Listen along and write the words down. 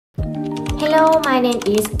Hello, my name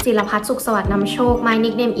is Jirapat Suksawadnumchock. My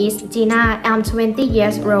nickname is Jena. I'm 20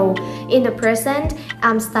 years old. In the present,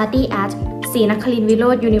 I'm studying at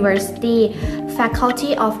Nutthakritta University,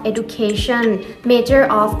 Faculty of Education,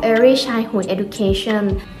 major of Early Childhood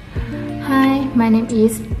Education. Hi, my name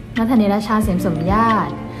is Nutthaniracha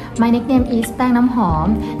Semsomyat. My nickname is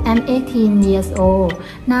PangNamHom. I'm 18 years old.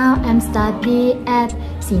 Now I'm studying at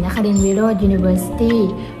Nutthakritta University,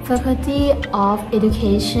 Faculty of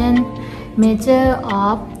Education, major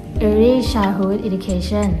of Early Childhood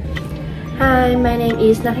Education. Hi, my name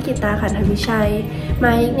is Nutthakritta Khunthawichai.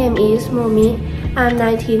 My nickname is Mumi. I'm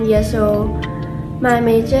 19 years old. My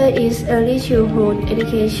major is Early Childhood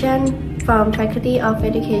Education from Faculty of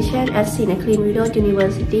Education at Nutthakritta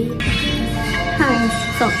University. Hi,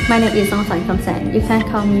 my name is Kamsaen. You can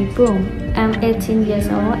call me Boom. I'm 18 years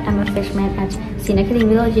old. I'm a freshman at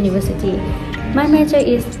Nutthakritta University. My major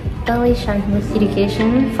is Early Childhood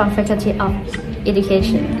Education from Faculty of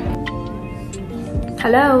Education.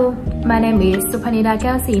 Hello, my name is Supanida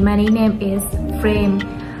Kaewsri. My nickname is Frame.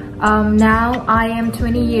 Now I am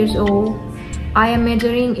 20 years old. I am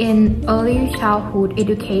majoring in Early Childhood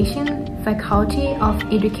Education, Faculty of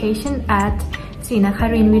Education at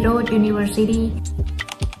Nutthakritta University.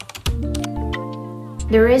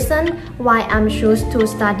 The reason why I'm choose to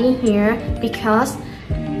study here because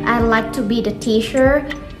I like to be the teacher.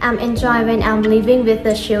 I'm enjoy when I'm living with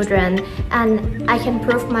the children, and I can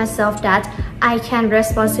prove myself that I can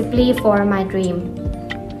responsibly for my dream.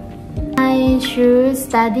 I choose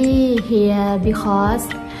study here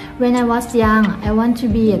because when I was young, I want to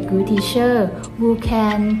be a good teacher who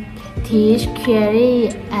can teach clearly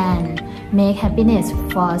and make happiness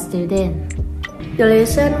for students. The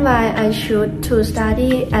reason why I choose to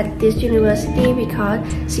study at this university because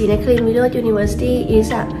Nutthakritta University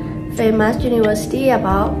is a famous university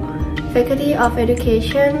about Faculty of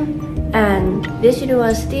Education, and this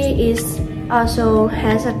university also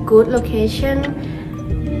has a good location.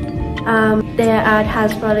 There are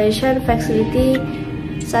transportation facilities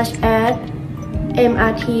such as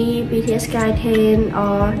MRT, BTS Skytrain,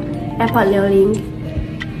 or Airport Rail Link.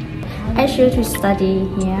 I choose to study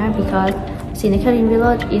here because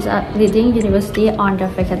Nutthakritta is a leading university on the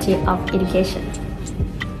Faculty of Education.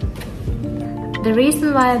 The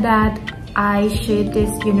reason why that I choose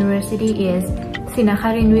this university is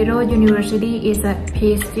Nutthakritta University is a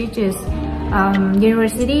prestigious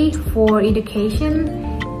university for education.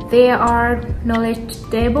 They are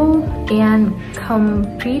knowledgeable and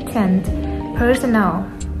competent personnel.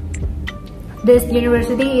 This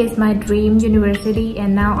university is my dream university,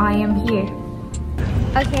 and now I am here.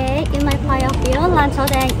 Okay, in my point of view,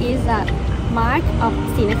 Lantodang is a mark of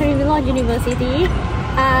Nutthakritta University,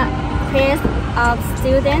 a place of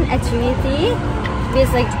student activity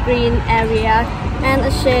with a green area and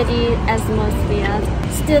a shady atmosphere.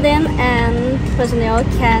 Students and personnel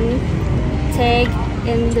can take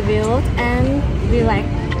in the view and relax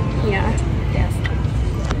here. Yes.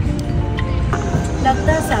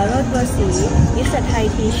 Dr. Sawrotwasi is a Thai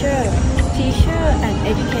teacher and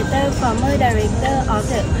educator, former director of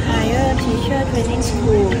the Higher Teacher Training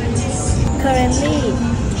School. Currently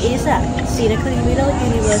is at Nutthakritta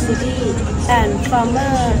University and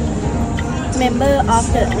former member of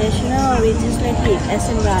the National Legislative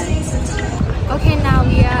Assembly. Okay, now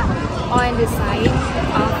we are on the site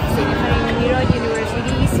of Nutthakritta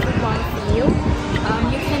University's football field.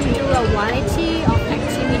 You can do a variety of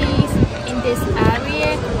activities in this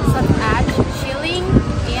area, such as chilling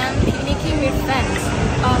and picnicking with friends.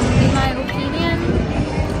 In my opinion,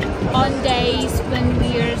 on days when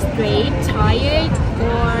we are straight, tired,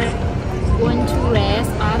 or want to rest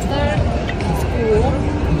after school,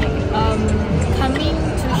 coming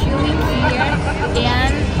to chilling here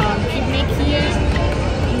and picnic here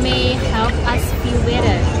may help us feel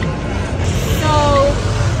better. So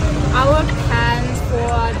our plans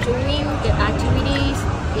for doing the activities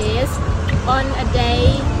is on a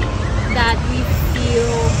day that we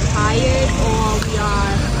feel tired or we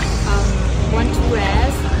are want to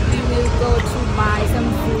rest, we will go to buy some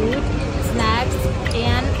food, snacks,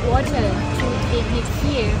 and water to picnic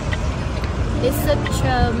here. It's such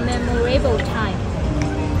a memorable time.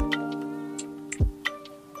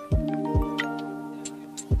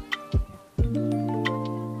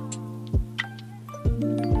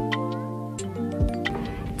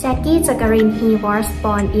 Jackie Jagarin, he was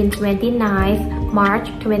born in 29th March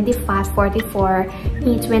 2544.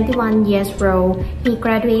 He 21 years old. He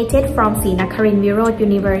graduated from Srinakarin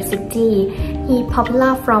University. He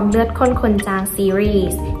popular from Lut Khon Kon Jang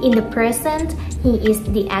series. In the present, he is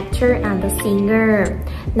the actor and the singer.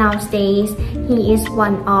 Nowadays, he is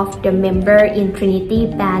one of the members in Trinity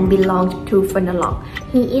band belongs to Phonologue.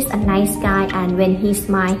 He is a nice guy, and when he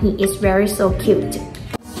smiles, he is very so cute.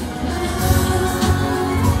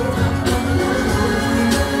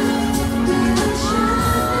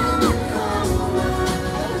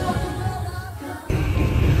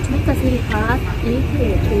 Jirapat is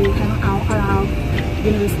here to hang out around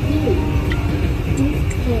university. This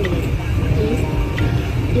place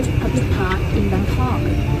is public park in Bangkok.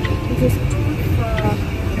 It is good for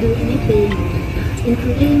do anything,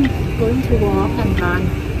 including going to walk and run.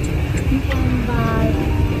 You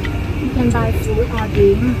can buy food or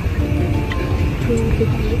drink to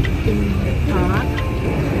picnic in the park.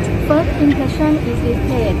 First impression is this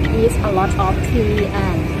place is a lot of tea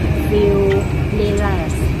and feel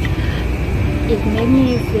relaxed. It made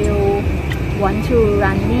me feel want to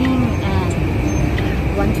running and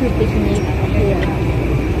want to picnic here.